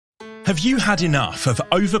Have you had enough of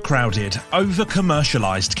overcrowded,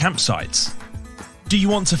 over-commercialised campsites? Do you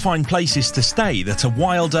want to find places to stay that are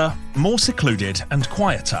wilder, more secluded and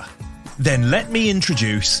quieter? Then let me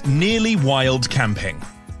introduce Nearly Wild Camping.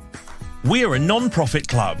 We're a non-profit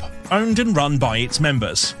club, owned and run by its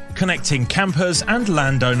members, connecting campers and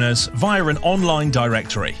landowners via an online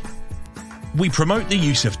directory. We promote the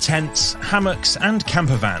use of tents, hammocks and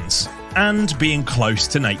camper vans, and being close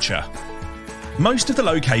to nature. Most of the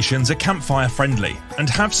locations are campfire friendly and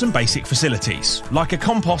have some basic facilities, like a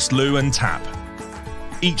compost loo and tap.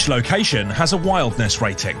 Each location has a wildness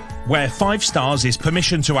rating, where 5 stars is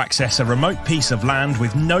permission to access a remote piece of land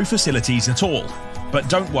with no facilities at all. But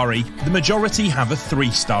don't worry, the majority have a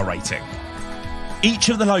 3-star rating. Each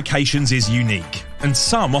of the locations is unique, and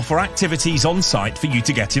some offer activities on site for you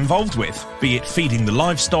to get involved with, be it feeding the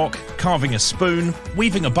livestock, carving a spoon,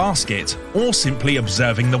 weaving a basket, or simply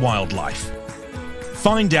observing the wildlife.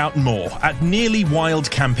 Find out more at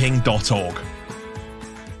nearlywildcamping.org.